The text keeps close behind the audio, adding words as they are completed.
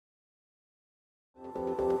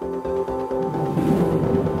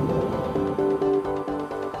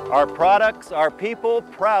Our products, our people,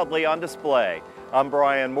 proudly on display. I'm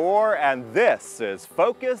Bryan Moore, and this is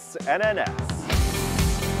Focus NNS.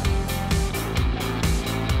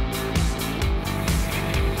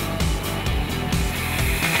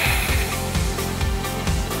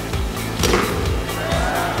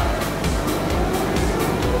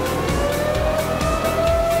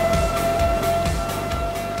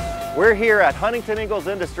 We're here at Huntington Ingalls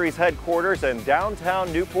Industries headquarters in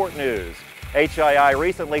downtown Newport News. HII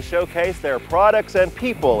recently showcased their products and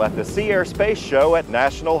people at the Sea Air Space Show at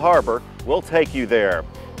National Harbor. We'll take you there.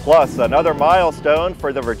 Plus, another milestone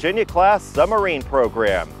for the Virginia-class submarine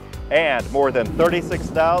program. And more than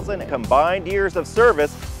 36,000 combined years of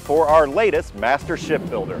service for our latest Master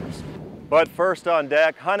Shipbuilders. But first on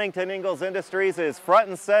deck, Huntington Ingalls Industries is front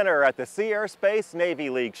and center at the Sea Air Space Navy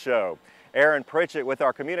League show. Aaron Pritchett with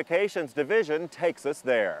our communications division takes us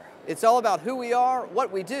there. It's all about who we are, what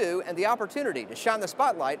we do, and the opportunity to shine the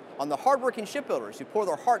spotlight on the hardworking shipbuilders who pour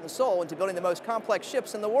their heart and soul into building the most complex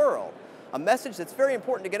ships in the world. A message that's very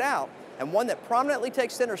important to get out, and one that prominently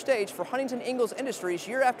takes center stage for Huntington Ingalls Industries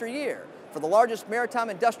year after year for the largest maritime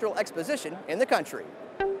industrial exposition in the country.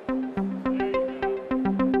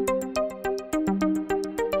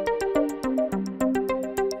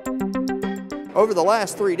 Over the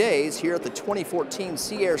last 3 days here at the 2014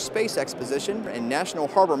 Sea Air Space Exposition in National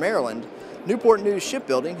Harbor, Maryland, Newport News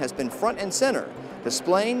Shipbuilding has been front and center,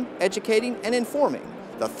 displaying, educating, and informing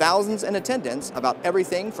the thousands in attendance about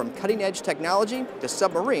everything from cutting-edge technology to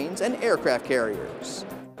submarines and aircraft carriers.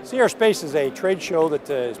 Sea Air Space is a trade show that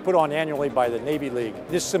is put on annually by the Navy League.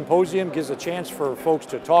 This symposium gives a chance for folks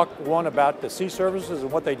to talk, one, about the sea services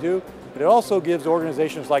and what they do, but it also gives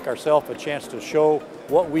organizations like ourselves a chance to show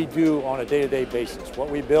what we do on a day-to-day basis, what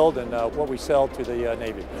we build and what we sell to the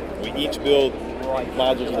Navy. We each build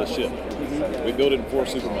modules of the ship. We build it in 4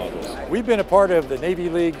 super modules. We've been a part of the Navy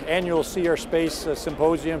League annual Sea Air Space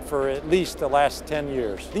Symposium for at least the last 10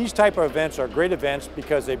 years. These type of events are great events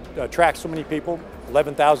because they attract so many people.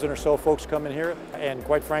 11,000 or so folks come in here, and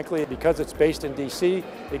quite frankly, because it's based in DC,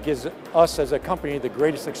 it gives us as a company the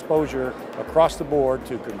greatest exposure across the board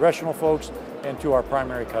to congressional folks and to our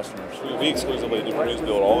primary customers. We exclusively at Newport News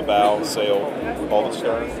build all the bow, sail, all the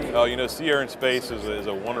stern. You know, Sea Air in Space is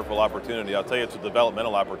a wonderful opportunity. I'll tell you, it's a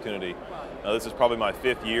developmental opportunity. This is probably my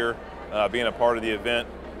 5th year being a part of the event.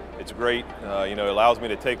 It's great. You know, it allows me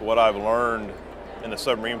to take what I've learned in the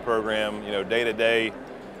submarine program, you know, day to day,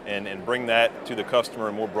 and bring that to the customer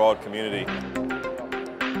and more broad community.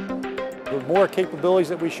 The more capabilities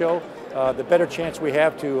that we show, the better chance we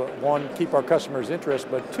have to, one, keep our customers' interest,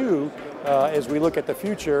 but two, as we look at the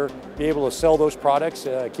future, be able to sell those products,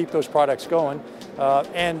 keep those products going,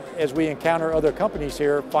 and as we encounter other companies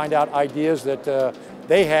here, find out ideas that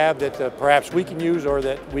they have that perhaps we can use or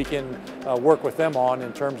that we can work with them on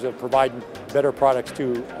in terms of providing better products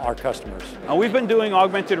to our customers. We've been doing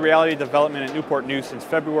augmented reality development at Newport News since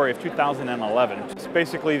February of 2011. It's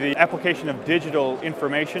basically the application of digital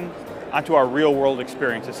information onto our real-world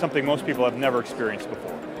experience. It's something most people have never experienced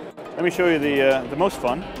before. Let me show you the most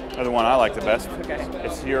fun, or the one I like the best. Okay.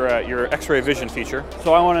 It's your X-ray vision feature.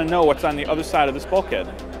 So I want to know what's on the other side of this bulkhead.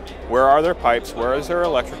 Where are there pipes? Where is there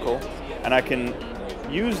electrical? And I can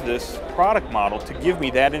use this product model to give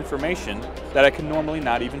me that information that I can normally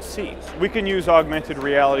not even see. We can use augmented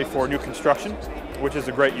reality for new construction, which is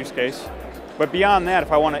a great use case. But beyond that,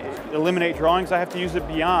 if I want to eliminate drawings, I have to use it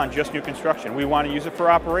beyond just new construction. We want to use it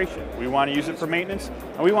for operation, we want to use it for maintenance,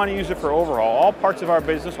 and we want to use it for overhaul. All parts of our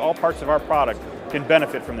business, all parts of our product can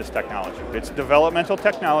benefit from this technology. It's developmental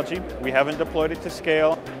technology. We haven't deployed it to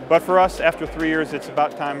scale. But for us, after 3 years, it's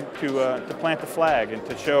about time to plant the flag and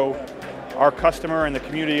to show our customer and the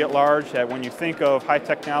community at large that when you think of high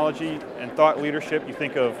technology and thought leadership, you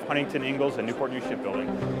think of Huntington Ingalls and Newport News Shipbuilding.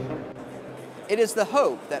 It is the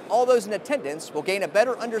hope that all those in attendance will gain a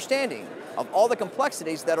better understanding of all the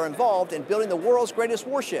complexities that are involved in building the world's greatest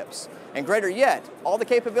warships, and greater yet, all the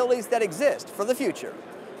capabilities that exist for the future.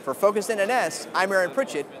 For Focus NNS, I'm Aaron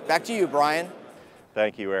Pritchett. Back to you, Brian.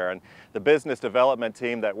 Thank you, Aaron. The business development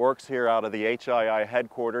team that works here out of the HII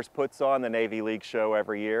headquarters puts on the Navy League show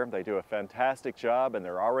every year. They do a fantastic job, and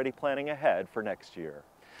they're already planning ahead for next year.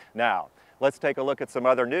 Now, let's take a look at some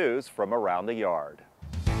other news from around the yard.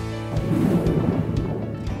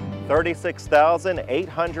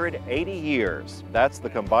 36,880 years. That's the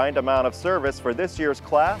combined amount of service for this year's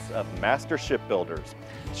class of Master Shipbuilders.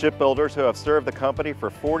 Shipbuilders who have served the company for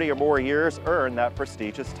 40 or more years earn that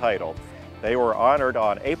prestigious title. They were honored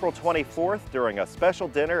on April 24th during a special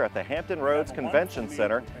dinner at the Hampton Roads Convention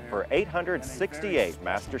Center for 868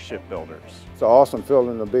 Master Shipbuilders. It's an awesome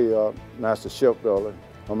feeling to be a Master Shipbuilder.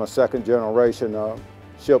 I'm a second generation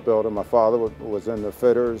shipbuilder. My father was in the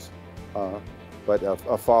fitters, but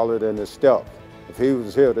I followed in his steps. If he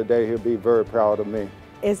was here today, he'd be very proud of me.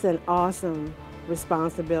 It's an awesome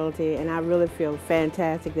responsibility, and I really feel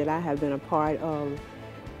fantastic that I have been a part of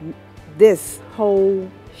this whole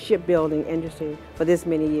shipbuilding industry for this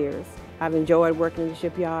many years. I've enjoyed working in the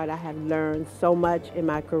shipyard. I have learned so much in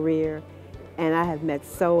my career, and I have met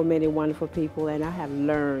so many wonderful people, and I have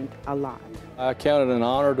learned a lot. I count it an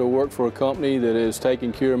honor to work for a company that is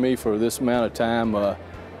taking care of me for this amount of time.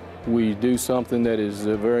 We do something that is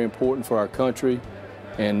very important for our country,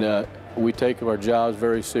 and we take our jobs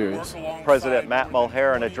very serious. President Matt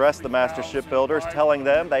Mulheron addressed the Master Shipbuilders, telling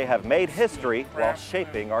them they have made history while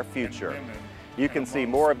shaping our future. You can see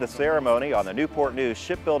more of the ceremony on the Newport News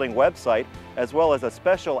Shipbuilding website, as well as a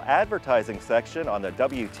special advertising section on the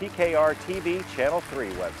WTKR TV Channel 3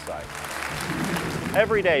 website.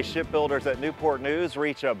 Every day, shipbuilders at Newport News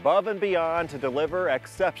reach above and beyond to deliver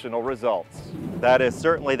exceptional results. That is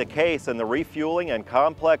certainly the case in the refueling and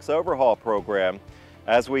complex overhaul program.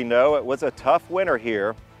 As we know, it was a tough winter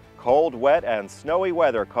here. Cold, wet, and snowy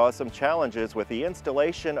weather caused some challenges with the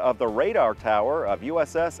installation of the radar tower of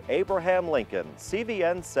USS Abraham Lincoln,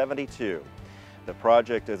 CVN 72. The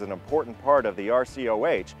project is an important part of the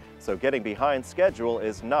RCOH, so getting behind schedule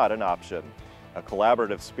is not an option. A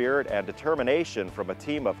collaborative spirit and determination from a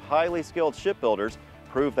team of highly skilled shipbuilders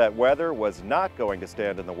proved that weather was not going to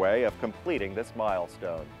stand in the way of completing this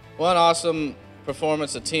milestone. What an awesome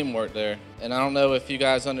performance of teamwork there. And I don't know if you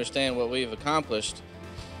guys understand what we've accomplished.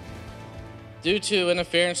 Due to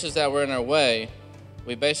interferences that were in our way,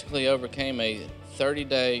 we basically overcame a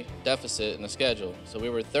 30-day deficit in the schedule. So we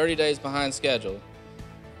were 30 days behind schedule.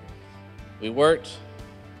 We worked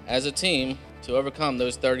as a team to overcome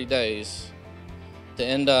those 30 days to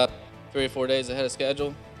end up 3 or 4 days ahead of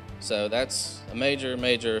schedule. So that's a major,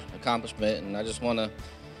 major accomplishment, and I just want to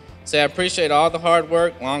say I appreciate all the hard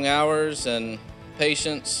work, long hours, and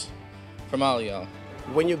patience from all of y'all.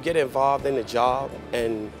 When you get involved in the job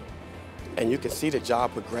and you can see the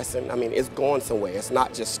job progressing, I mean, it's going somewhere. It's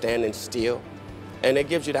not just standing still. And it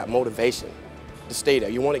gives you that motivation to stay there.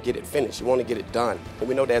 You want to get it finished. You want to get it done. And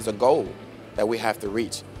we know there's a goal that we have to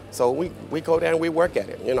reach. So we go there and we work at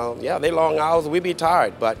it. You know, yeah, they long hours, we be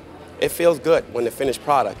tired, but it feels good when the finished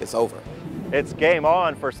product is over. It's game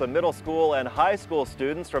on for some middle school and high school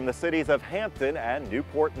students from the cities of Hampton and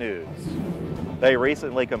Newport News. They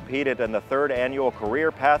recently competed in the 3rd annual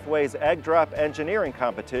Career Pathways Egg Drop Engineering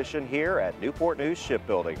Competition here at Newport News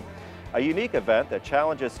Shipbuilding, a unique event that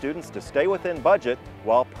challenges students to stay within budget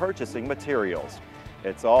while purchasing materials.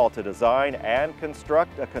 It's all to design and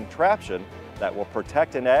construct a contraption that will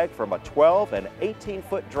protect an egg from a 12 and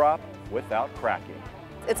 18-foot drop without cracking.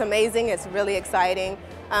 It's amazing, it's really exciting.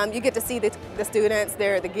 You get to see the students,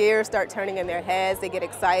 the gears start turning in their heads, they get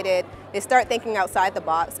excited, they start thinking outside the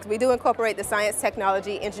box. We do incorporate the science,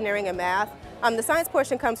 technology, engineering, and math. The science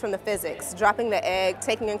portion comes from the physics, dropping the egg,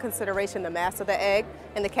 taking in consideration the mass of the egg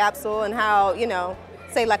and the capsule and how, you know,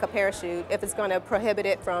 say like a parachute, if it's going to prohibit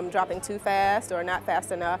it from dropping too fast or not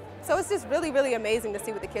fast enough. So it's just really, really amazing to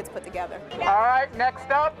see what the kids put together. All right, next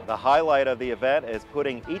up. The highlight of the event is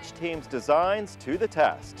putting each team's designs to the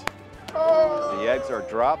test. The eggs are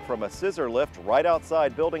dropped from a scissor lift right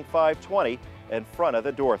outside Building 520 in front of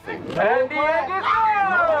the Dorothy. And the egg is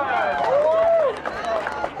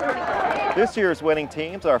good! This year's winning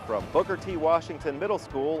teams are from Booker T. Washington Middle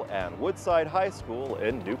School and Woodside High School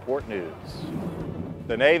in Newport News.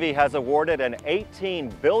 The Navy has awarded an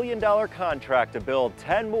 $18 billion contract to build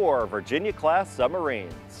 10 more Virginia-class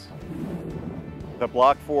submarines. The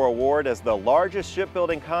Block 4 award is the largest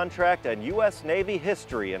shipbuilding contract in U.S. Navy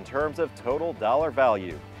history in terms of total dollar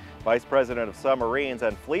value. Vice President of Submarines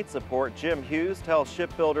and Fleet Support Jim Hughes tells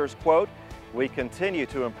shipbuilders, quote, "We continue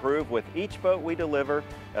to improve with each boat we deliver,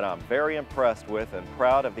 and I'm very impressed with and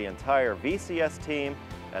proud of the entire VCS team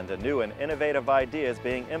and the new and innovative ideas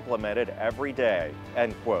being implemented every day,"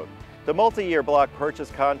 end quote. The multi-year block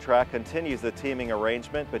purchase contract continues the teaming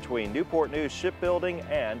arrangement between Newport News Shipbuilding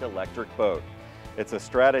and Electric Boat. It's a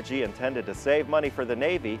strategy intended to save money for the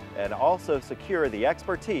Navy and also secure the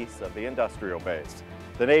expertise of the industrial base.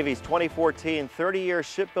 The Navy's 2014 30-year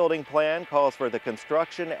shipbuilding plan calls for the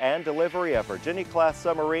construction and delivery of Virginia-class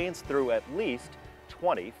submarines through at least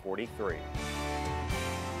 2043.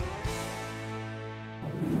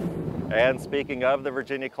 And speaking of the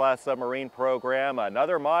Virginia-class submarine program,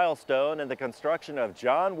 another milestone in the construction of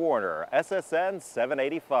John Warner SSN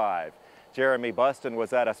 785. Jeremy Buston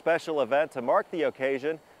was at a special event to mark the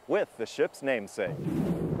occasion with the ship's namesake.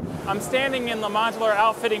 I'm standing in the modular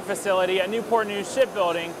outfitting facility at Newport News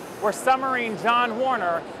Shipbuilding where submarine John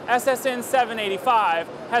Warner SSN 785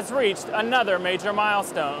 has reached another major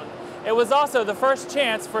milestone. It was also the first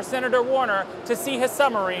chance for Senator Warner to see his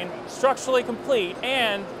submarine structurally complete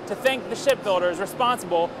and to thank the shipbuilders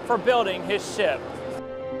responsible for building his ship.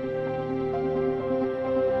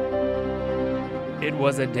 It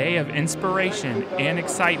was a day of inspiration and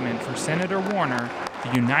excitement for Senator Warner,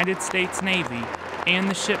 the United States Navy, and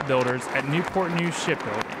the shipbuilders at Newport News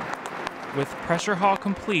Shipbuilding. With pressure hull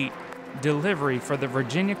complete, delivery for the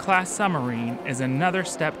Virginia-class submarine is another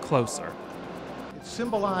step closer. It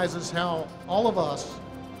symbolizes how all of us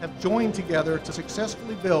have joined together to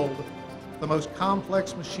successfully build the most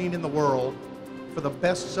complex machine in the world for the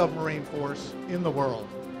best submarine force in the world.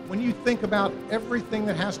 When you think about everything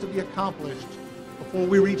that has to be accomplished before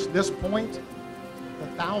we reach this point, the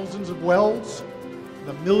thousands of welds,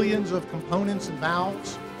 the millions of components and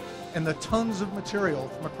valves, and the tons of material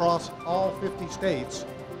from across all 50 states,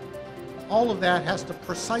 all of that has to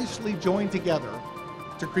precisely join together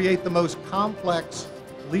to create the most complex,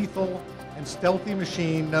 lethal, and stealthy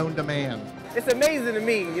machine known to man. It's amazing to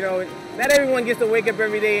me, you know, not everyone gets to wake up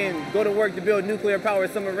every day and go to work to build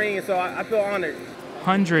nuclear-powered submarines, so I feel honored.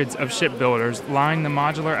 Hundreds of shipbuilders lined the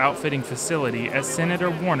modular outfitting facility as Senator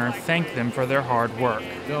Warner thanked them for their hard work.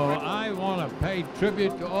 So I want to pay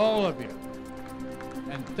tribute to all of you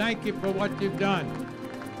and thank you for what you've done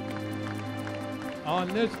on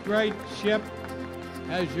this great ship,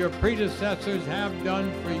 as your predecessors have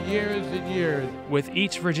done for years and years. With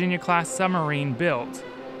each Virginia-class submarine built,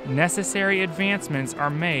 necessary advancements are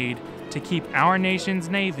made to keep our nation's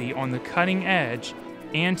Navy on the cutting edge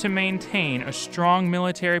and to maintain a strong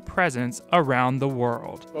military presence around the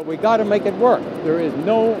world. But we got to make it work. There is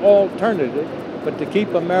no alternative but to keep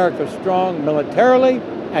America strong militarily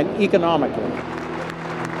and economically.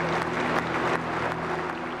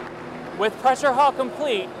 With pressure hull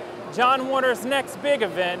complete, John Warner's next big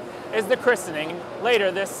event is the christening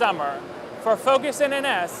later this summer. For Focus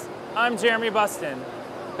NNS, I'm Jeremy Buston.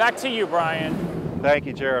 Back to you, Brian. Thank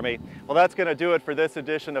you, Jeremy. Well, that's going to do it for this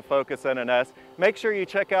edition of Focus NNS. Make sure you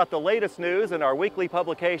check out the latest news in our weekly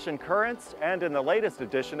publication, Currents, and in the latest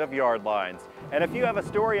edition of Yard Lines. And if you have a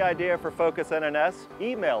story idea for Focus NNS,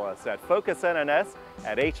 email us at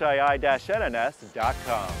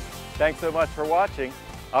focusnns@hii-nns.com. Thanks so much for watching.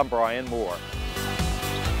 I'm Bryan Moore.